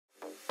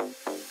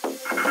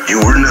You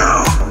are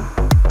now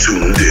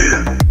tuned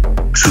in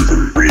to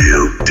the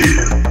real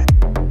deal.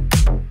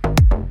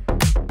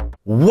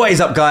 What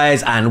is up,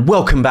 guys, and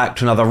welcome back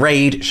to another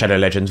Raid Shadow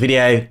Legends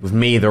video with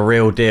me, the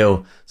real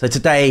deal. So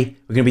today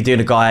we're going to be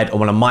doing a guide on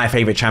one of my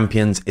favorite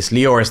champions. It's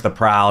Leorius the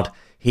Proud.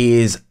 He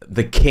is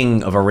the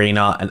king of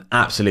Arena, an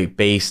absolute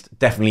beast,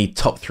 definitely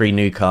top 3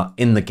 nuker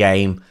in the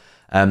game.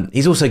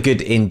 He's also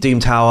good in Doom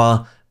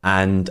Tower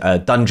and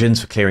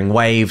dungeons for clearing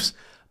waves,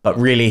 but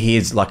really he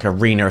is like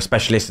Arena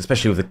specialist,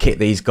 especially with the kit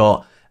that he's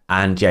got.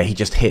 And yeah, he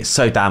just hits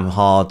so damn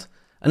hard.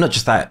 And not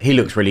just that, he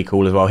looks really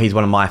cool as well. He's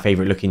one of my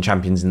favorite looking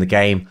champions in the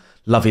game.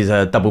 Love his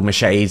double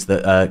machetes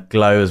that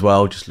glow as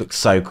well. Just looks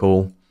so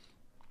cool.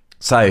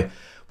 So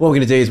what we're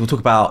going to do is we'll talk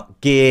about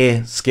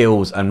gear,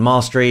 skills, and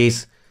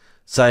masteries.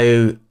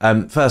 So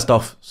first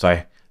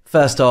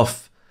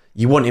off,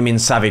 you want him in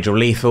Savage or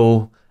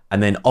Lethal,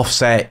 and then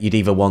offset, you'd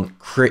either want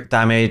crit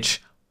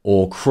damage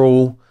or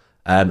cruel.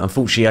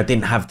 Unfortunately, I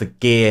didn't have the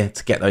gear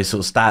to get those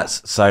sort of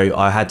stats, so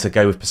I had to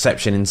go with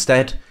perception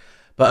instead.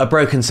 But a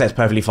broken set's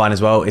perfectly fine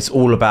as well. It's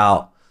all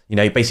about, you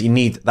know, basically you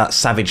need that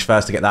Savage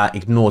first to get that.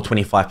 Ignore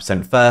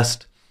 25%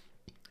 first,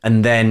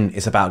 and then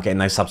it's about getting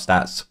those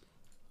substats.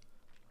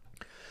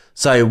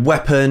 So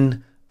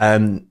weapon,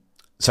 and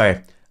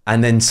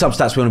then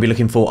substats we want to be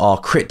looking for are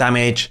crit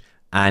damage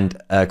and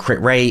crit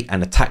rate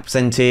and attack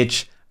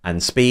percentage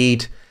and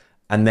speed.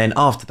 And then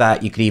after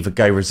that, you could either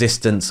go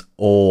resistance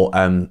or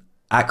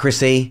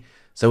accuracy.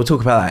 So we'll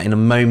talk about that in a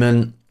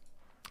moment.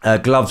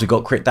 Gloves, we've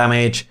got crit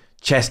damage.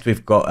 Chest,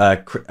 we've got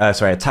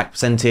attack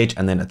percentage,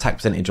 and then attack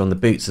percentage on the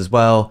boots as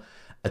well.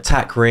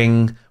 Attack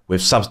ring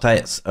with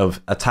substats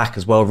of attack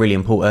as well, really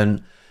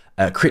important.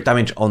 Crit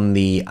damage on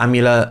the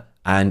amulet,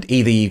 and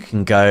either you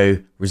can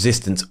go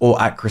resistance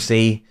or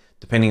accuracy,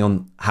 depending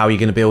on how you're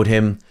going to build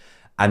him.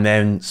 And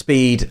then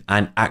speed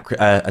and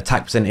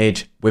attack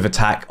percentage with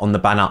attack on the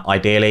banner,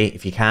 ideally,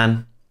 if you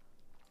can.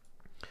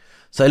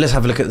 So let's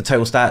have a look at the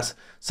total stats.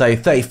 So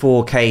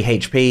 34k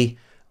HP.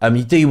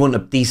 You do want a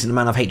decent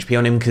amount of HP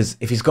on him, because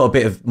if he's got a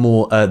bit of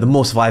more, the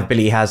more survivability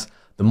he has,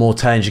 the more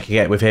turns you can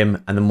get with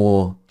him, and the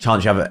more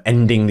chance you have of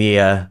ending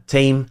the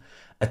team.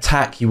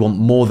 Attack, you want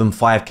more than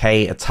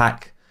 5k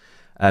attack.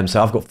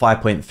 So I've got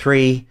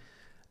 5.3.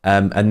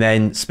 And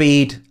then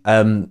speed,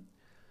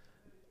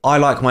 I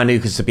like my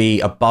nukers to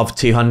be above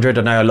 200.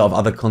 I know a lot of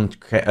other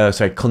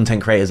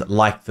content creators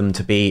like them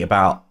to be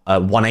about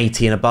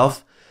 180 and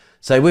above.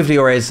 So with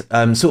Leorius,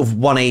 sort of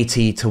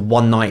 180 to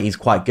 190 is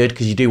quite good,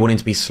 because you do want him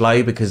to be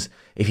slow, because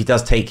if he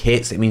does take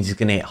hits, it means he's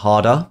going to hit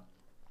harder.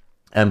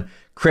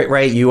 Crit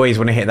rate, you always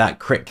want to hit that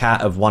crit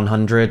cat of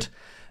 100.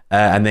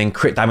 And then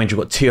crit damage, you've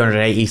got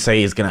 280, so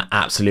he's going to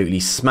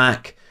absolutely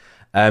smack.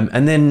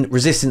 And then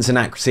resistance and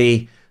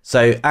accuracy.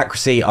 So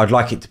accuracy, I'd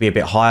like it to be a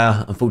bit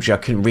higher. Unfortunately,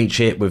 I couldn't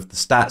reach it with the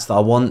stats that I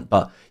want,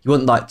 but you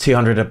want like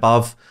 200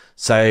 above.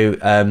 So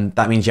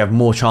that means you have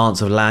more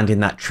chance of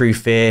landing that true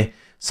fear.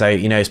 So,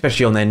 you know,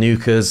 especially on their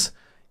nukers,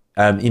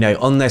 you know,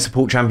 on their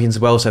support champions as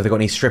well. So if they've got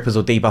any strippers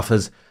or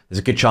debuffers, there's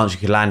a good chance you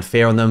could land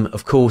fear on them.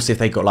 Of course, if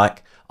they've got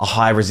like a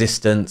high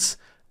resistance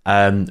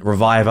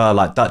reviver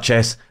like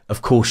Duchess,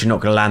 of course, you're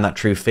not going to land that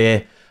true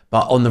fear.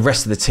 But on the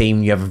rest of the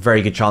team, you have a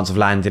very good chance of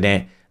landing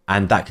it.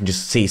 And that can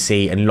just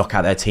CC and lock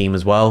out their team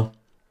as well.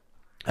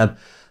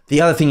 The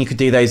other thing you could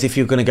do though is if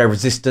you're going to go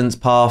resistance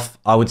path,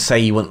 I would say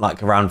you want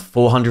like around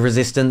 400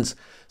 resistance.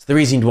 So the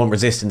reason you want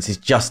resistance is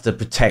just to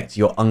protect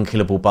your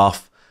unkillable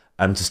buff,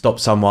 to stop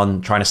someone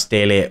trying to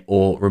steal it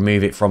or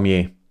remove it from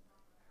you.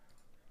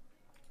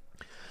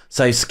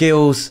 So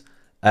skills,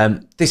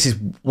 this is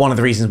one of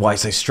the reasons why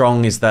it's so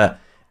strong, is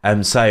that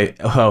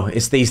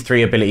it's these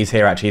 3 abilities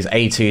here actually. His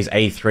A2, his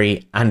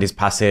A3 and his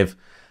passive.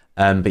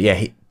 But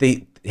yeah,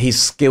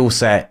 his skill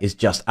set is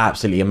just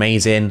absolutely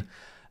amazing.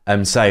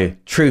 So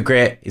True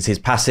Grit is his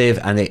passive,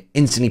 and it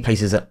instantly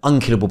places an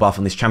unkillable buff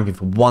on this champion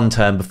for 1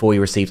 turn before he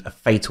receives a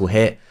fatal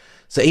hit.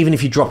 So even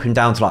if you drop him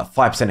down to like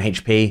 5%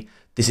 HP,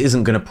 this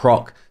isn't going to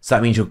proc. So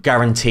that means you're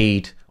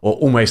guaranteed, or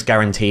almost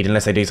guaranteed,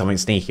 unless they do something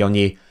sneaky on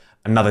you,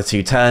 another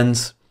 2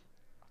 turns.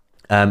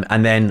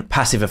 And then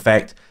passive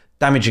effect,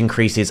 damage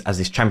increases as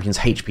this champion's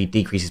HP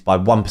decreases by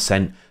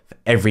 1% for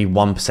every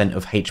 1%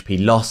 of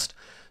HP lost.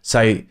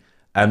 So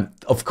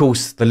of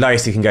course, the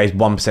lowest it can go is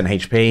 1%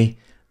 HP,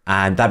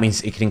 and that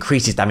means it can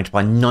increase his damage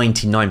by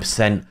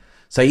 99%.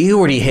 So he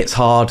already hits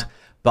hard,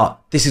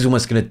 but this is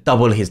almost going to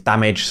double his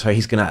damage, so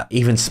he's going to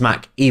even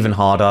smack even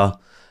harder.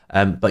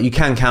 But you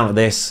can counter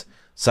this.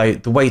 So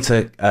the way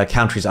to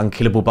counter his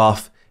unkillable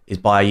buff is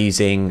by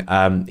using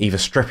either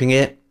stripping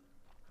it,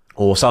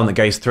 or someone that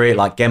goes through it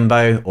like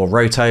Gembo or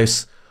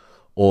Rotos,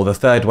 or the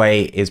third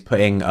way is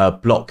putting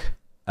block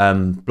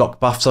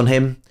buffs on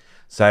him.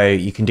 So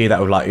you can do that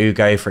with like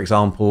Ugo, for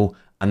example,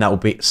 and that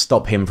will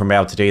stop him from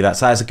being able to do that.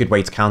 So that's a good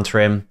way to counter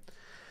him.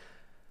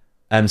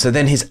 So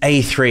then his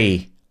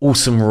A3,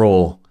 Awesome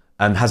Roar,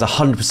 has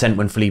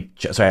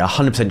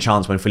 100%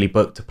 chance when fully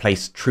booked to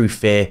place True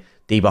Fear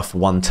debuff for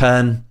 1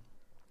 turn.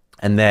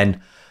 And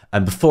then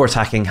before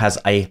attacking has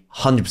a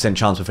 100%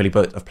 chance when fully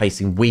booked of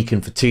placing Weaken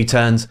for 2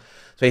 turns.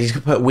 So he's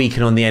going to put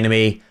Weaken on the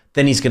enemy,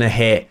 then he's going to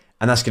hit,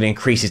 and that's going to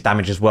increase his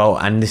damage as well.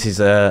 And this is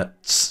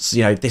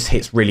this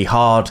hits really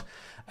hard,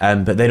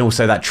 but then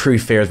also that true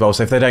fear as well.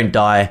 So if they don't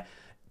die,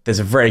 there's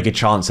a very good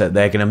chance that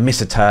they're going to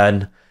miss a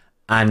turn,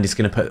 and it's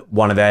going to put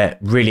one of their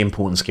really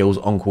important skills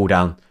on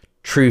cooldown.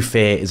 True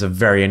fear is a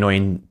very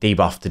annoying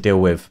debuff to deal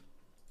with.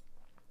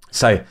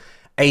 So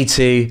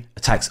A2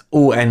 attacks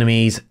all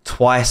enemies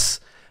twice,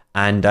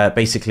 and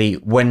basically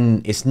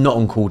when it's not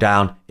on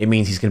cooldown, it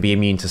means he's going to be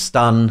immune to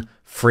stun,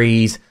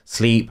 freeze,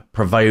 sleep,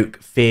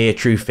 provoke, fear,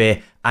 true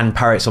fear, and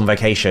pirates on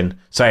vacation.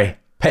 Sorry,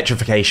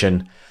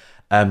 petrification.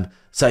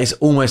 So it's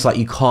almost like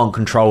you can't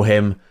control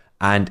him,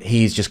 and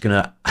he's just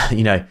gonna,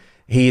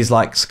 he is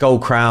like Skull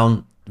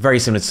Crown, very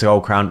similar to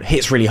Skull Crown,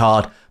 hits really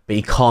hard, but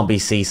he can't be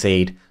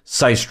CC'd.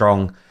 So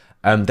strong.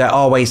 There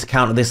are ways to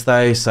counter this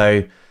though,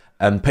 so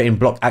putting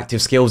block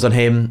active skills on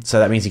him, so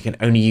that means you can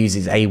only use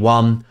his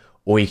A1,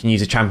 or you can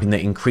use a champion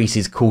that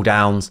increases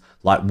cooldowns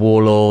like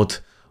Warlord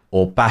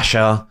or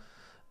Basher,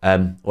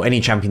 or any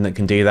champion that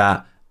can do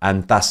that,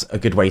 and that's a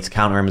good way to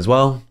counter him as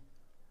well.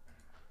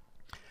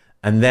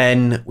 And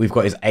then we've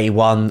got his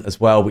A1 as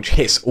well, which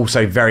hits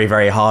also very,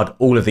 very hard.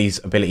 All of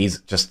these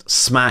abilities just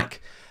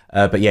smack,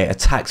 but yeah,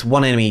 attacks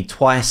one enemy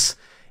twice.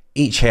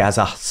 Each hit has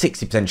a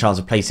 60% chance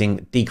of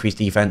placing decreased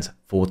defense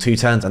for 2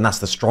 turns, and that's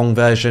the strong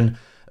version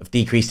of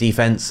decreased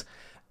defense.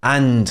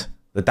 And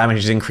the damage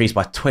is increased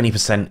by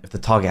 20% if the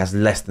target has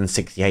less than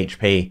 60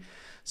 HP.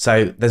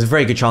 So there's a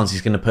very good chance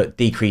he's going to put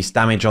decreased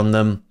damage on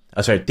them.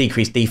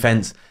 Decreased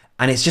defense,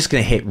 and it's just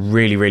going to hit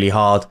really, really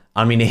hard.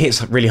 I mean, it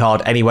hits really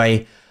hard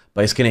anyway,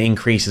 but it's going to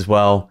increase as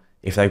well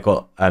if they've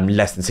got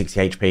less than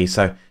 60 HP.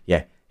 So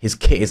yeah, his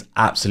kit is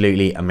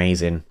absolutely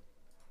amazing.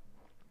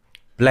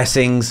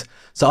 Blessings.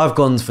 So I've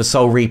gone for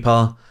Soul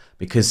Reaper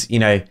because,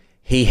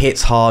 he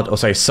hits hard. Or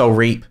sorry, Soul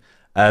Reap,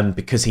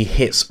 because he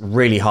hits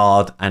really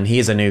hard and he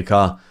is a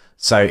nuker.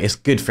 So it's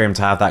good for him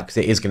to have that because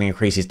it is going to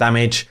increase his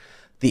damage.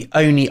 The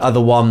only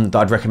other one that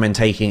I'd recommend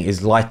taking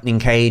is Lightning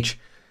Cage.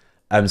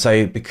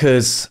 So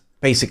because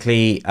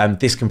basically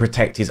this can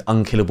protect his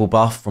unkillable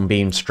buff from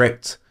being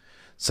stripped.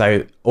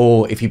 So,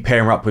 or if you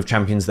pair him up with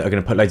champions that are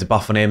going to put loads of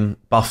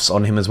buffs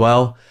on him as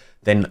well,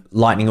 then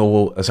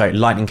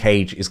Lightning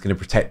Cage is going to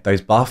protect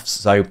those buffs.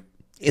 So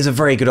it's a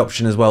very good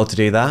option as well to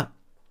do that.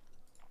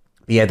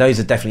 But yeah,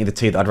 those are definitely the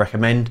 2 that I'd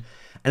recommend.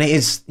 And it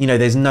is,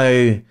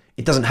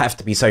 it doesn't have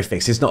to be so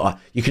fixed. It's not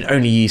you can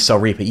only use Soul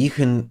Reaper. You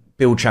can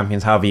build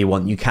champions however you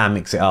want. You can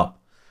mix it up.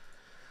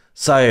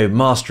 So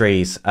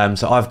masteries.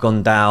 So I've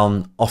gone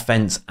down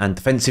offense and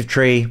defensive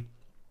tree.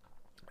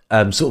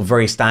 Sort of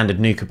very standard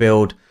nuker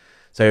build.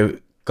 So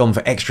gone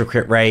for extra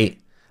crit rate.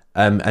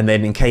 And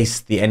then in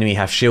case the enemy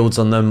have shields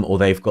on them, or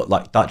they've got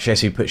like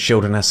Duchess who puts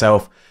shield on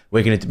herself,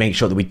 we're going to make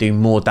sure that we do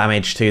more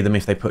damage to them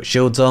if they put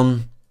shields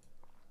on.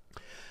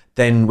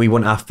 Then we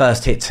want our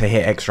first hit to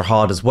hit extra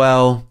hard as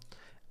well.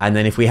 And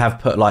then if we have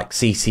put like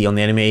CC on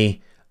the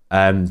enemy,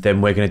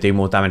 then we're going to do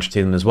more damage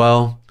to them as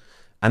well.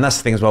 And that's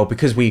the thing as well,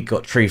 because we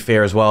got True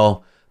Fear as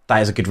well,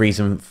 that is a good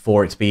reason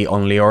for it to be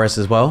on Leorius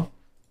as well.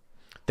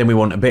 Then we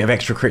want a bit of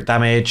extra crit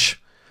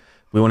damage.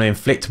 We want to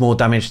inflict more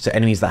damage to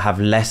enemies that have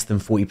less than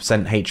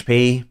 40%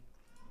 HP.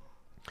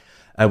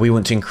 We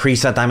want to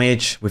increase our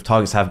damage with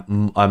targets that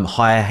have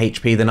higher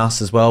HP than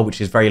us as well, which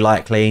is very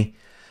likely.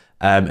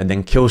 And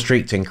then Kill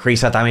Streak to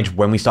increase our damage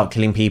when we start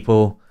killing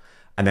people.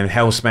 And then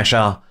Hell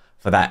Smasher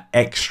for that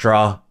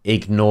extra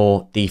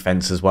ignore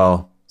defense as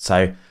well.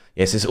 So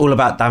yes, it's all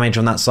about damage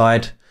on that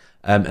side.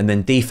 And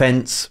then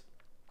defense.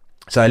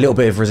 So a little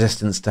bit of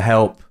resistance to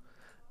help.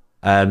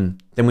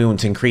 Then we want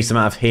to increase the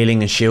amount of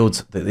healing and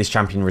shields that this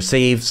champion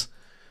receives.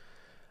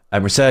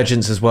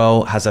 Resurgence as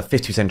well has a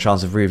 50%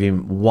 chance of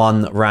removing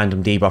 1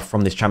 random debuff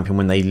from this champion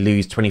when they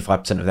lose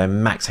 25% of their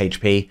max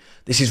HP.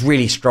 This is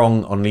really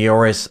strong on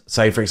Leorius.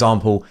 So for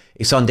example,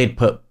 if someone did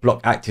put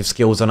block active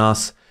skills on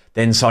us,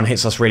 then someone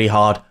hits us really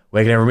hard,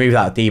 we're going to remove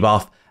that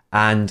debuff.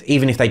 And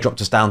even if they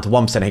dropped us down to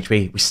 1%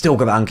 HP, we still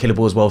got that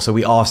unkillable as well. So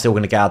we are still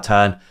going to get our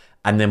turn,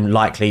 and then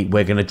likely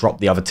we're going to drop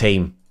the other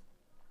team.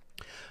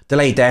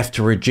 Delay death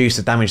to reduce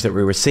the damage that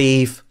we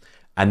receive,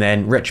 and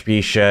then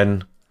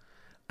retribution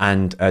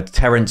and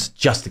deterrence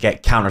just to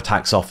get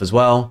counterattacks off as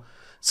well.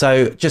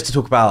 So just to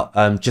talk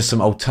about just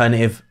some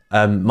alternative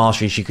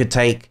masteries you could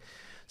take.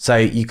 So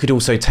you could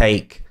also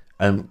take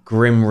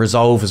Grim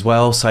Resolve as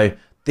well. So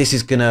this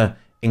is going to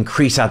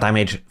increase our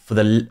damage for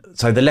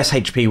the less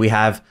HP we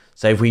have.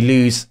 So if we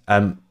lose,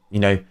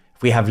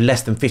 if we have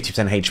less than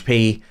 50%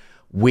 HP,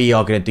 we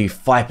are going to do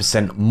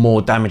 5%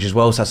 more damage as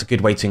well. So that's a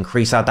good way to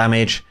increase our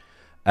damage.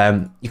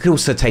 You could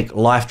also take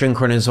Life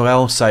Drink on as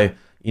well. So,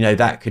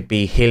 that could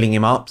be healing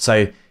him up.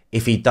 So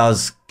if he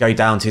does go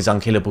down to his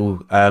unkillable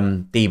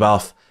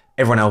debuff,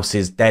 everyone else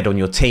is dead on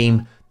your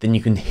team, then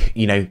you can,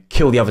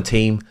 kill the other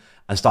team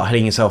and start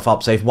healing yourself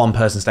up. So if one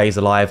person stays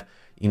alive,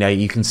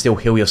 you can still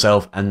heal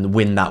yourself and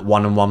win that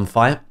one-on-one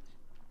fight.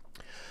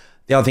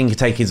 The other thing you can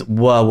take is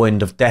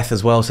Whirlwind of Death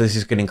as well. So this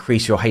is going to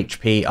increase your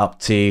HP up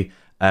to,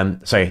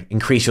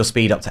 increase your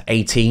speed up to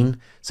 18.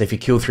 So if you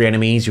kill 3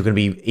 enemies, you're going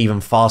to be even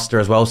faster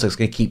as well. So it's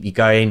going to keep you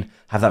going,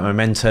 have that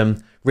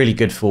momentum. Really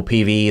good for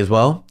PvE as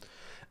well.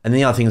 And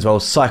the other thing as well,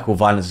 cycle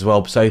violence as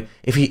well. So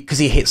if because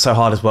he hits so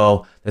hard as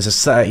well, there's a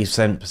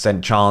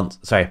 37% chance.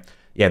 Sorry,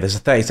 yeah, there's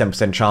a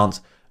 37% chance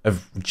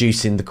of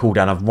reducing the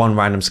cooldown of one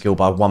random skill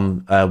by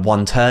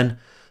one turn.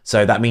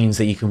 So that means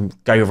that you can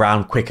go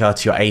around quicker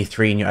to your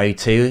A3 and your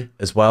O2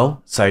 as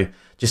well. So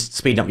just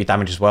speeding up your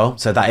damage as well.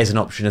 So that is an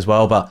option as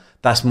well, but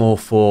that's more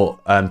for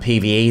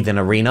PvE than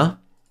Arena.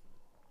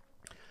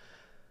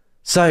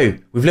 So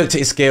we've looked at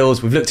his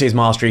skills, we've looked at his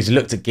masteries, we've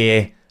looked at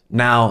gear.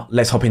 Now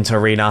let's hop into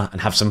Arena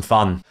and have some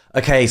fun.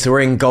 Okay, so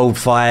we're in Gold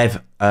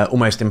 5,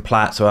 almost in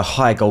Plat, so a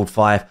high Gold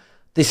 5.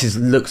 This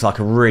looks like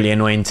a really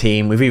annoying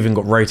team. We've even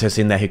got Rotos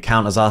in there who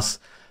counters us,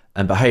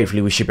 but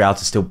hopefully we should be able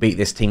to still beat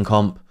this team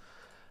comp.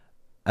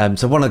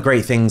 So one of the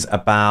great things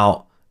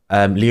about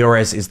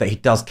Leorius is that he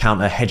does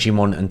counter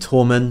Hegemon and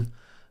Tormund.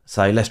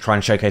 So let's try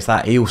and showcase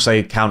that. He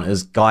also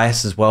counters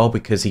Gaius as well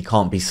because he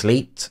can't be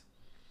sleeped.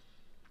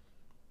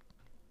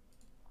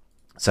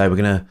 So we're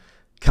going to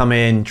come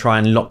in, try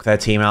and lock their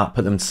team out,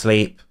 put them to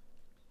sleep.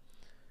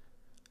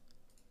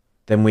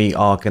 Then we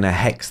are going to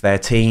hex their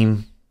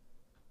team.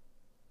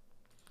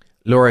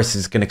 Leorius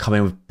is going to come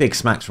in with big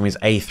smacks from his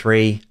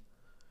A3.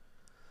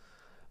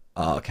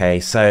 Okay,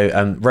 so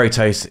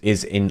Rotos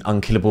is in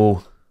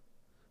unkillable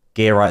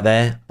gear right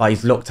there, but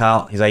he's locked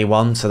out his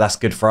A1, so that's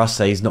good for us.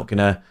 So he's not going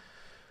to...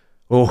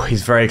 Oh,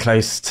 he's very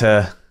close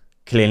to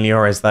killing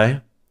Leorius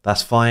though.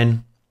 That's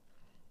fine.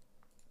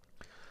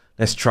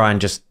 Let's try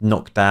and just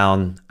knock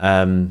down...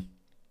 well,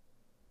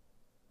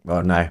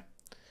 no.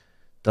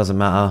 Doesn't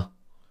matter.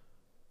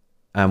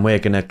 And we're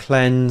going to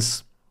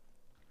cleanse.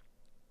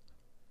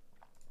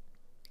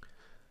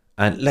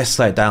 And let's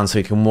slow it down so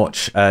we can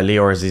watch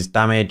Leorius'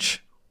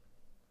 damage.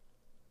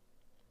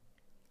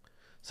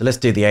 So let's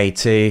do the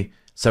A2.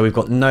 So we've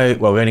got no...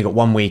 Well, we only got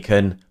one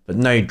weaken, but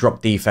no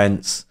drop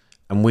defense.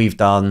 And we've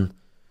done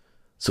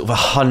sort of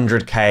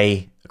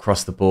 100k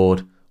across the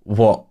board.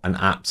 What an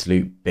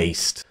absolute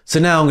beast. So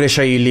now I'm going to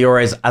show you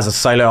Leorius as a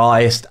solo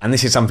artist, and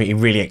this is something he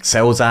really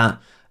excels at.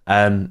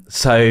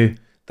 So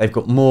they've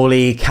got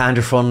Morley,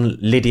 Candrathon,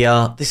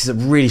 Lydia. This is a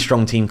really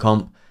strong team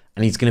comp,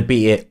 and he's going to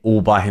beat it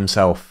all by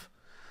himself.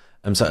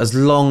 So as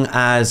long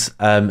as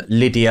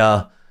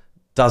Lydia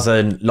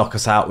doesn't lock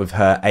us out with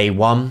her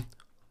A1,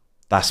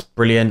 that's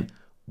brilliant.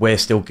 We're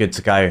still good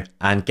to go,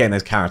 and getting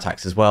those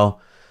counterattacks as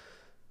well.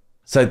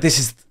 So this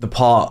is the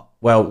part,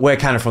 well, where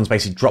Candrathon's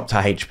basically dropped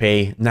her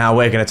HP. Now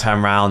we're going to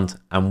turn around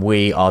and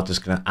we are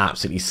just going to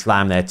absolutely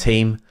slam their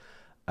team.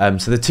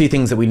 So the two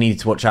things that we need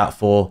to watch out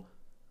for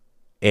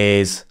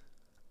is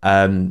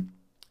Arbiter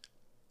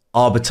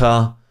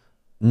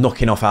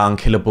knocking off our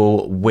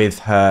unkillable with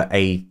her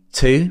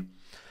A2,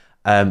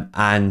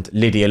 and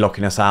Lydia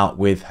locking us out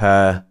with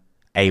her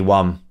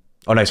A1.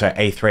 Oh no, sorry,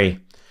 A3.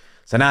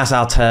 So now it's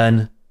our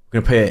turn.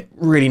 We're going to put it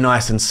really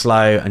nice and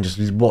slow and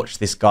just watch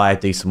this guy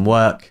do some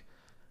work.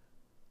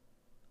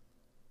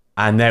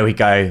 And there we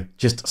go.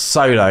 Just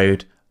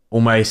soloed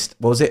almost,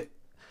 what was it?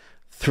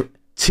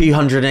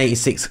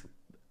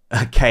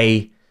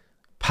 286k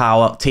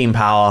power, team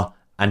power.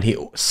 And he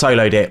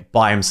soloed it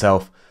by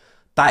himself.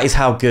 That is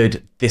how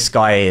good this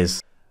guy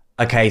is.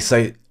 Okay,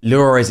 so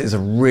Leorius is a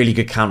really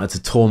good counter to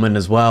Tormund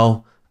as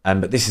well.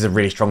 But this is a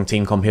really strong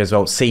team comp here as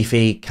well.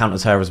 Sifi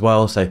counters her as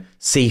well. So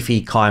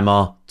Sifi,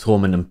 Kaimar,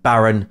 Tormund and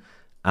Baron.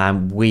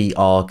 And we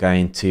are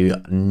going to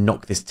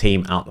knock this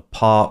team out the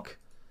park.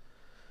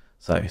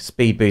 So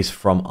speed boost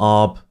from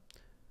Arb.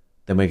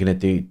 Then we're going to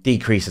do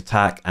decrease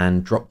attack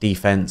and drop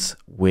defense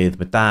with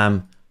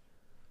Madame.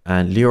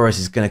 And Leorius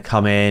is going to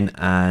come in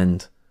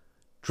and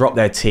drop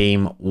their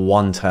team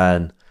one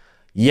turn.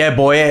 Yeah,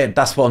 boy,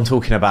 that's what I'm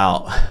talking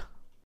about.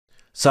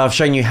 So I've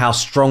shown you how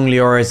strong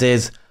Leorius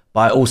is, but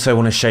I also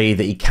want to show you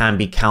that he can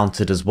be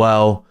countered as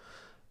well.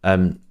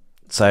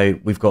 So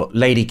we've got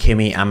Lady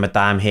Kimmy and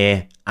Madame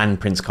here and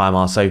Prince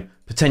Kaimar. So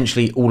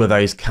potentially all of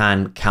those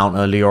can counter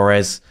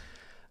Leorius.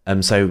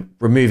 So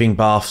removing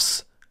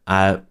buffs,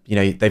 you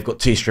know, they've got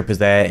two strippers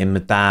there in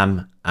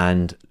Madame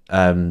and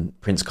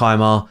Prince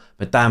Kaimar.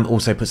 Madame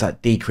also puts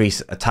that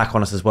decrease attack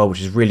on us as well,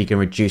 which is really going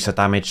to reduce our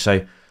damage.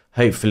 So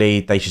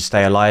hopefully they should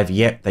stay alive.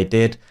 Yep, they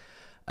did.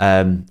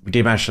 We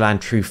did manage to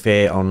land True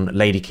Fear on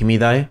Lady Kimmy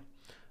though.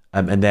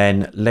 And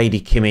then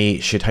Lady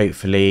Kimmy should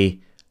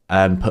hopefully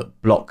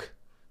put block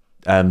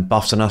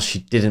buffs on us. She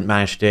didn't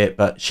manage to do it,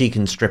 but she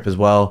can strip as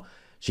well.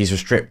 She's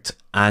restrict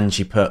and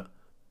she put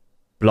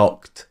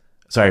block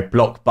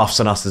buffs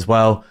on us as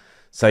well.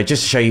 So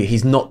just to show you,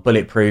 he's not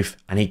bulletproof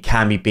and he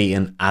can be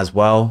beaten as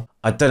well.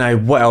 I don't know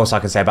what else I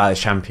can say about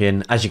this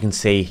champion. As you can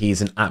see,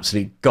 he's an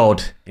absolute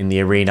god in the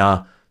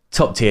arena.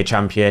 Top tier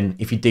champion.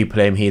 If you do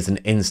play him, he is an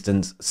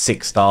instant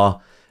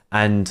 6-star.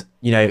 And,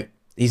 you know,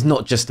 he's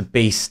not just a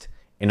beast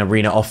in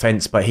arena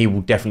offense, but he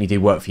will definitely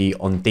do work for you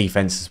on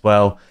defense as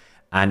well.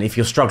 And if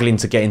you're struggling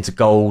to get into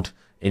gold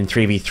in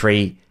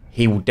 3v3,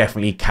 he will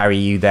definitely carry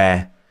you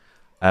there.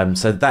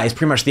 So that is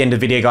pretty much the end of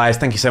the video, guys.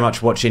 Thank you so much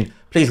for watching.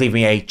 Please leave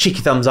me a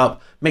cheeky thumbs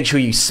up. Make sure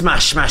you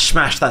smash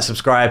that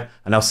subscribe,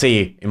 and I'll see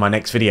you in my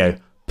next video.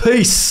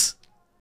 Peace!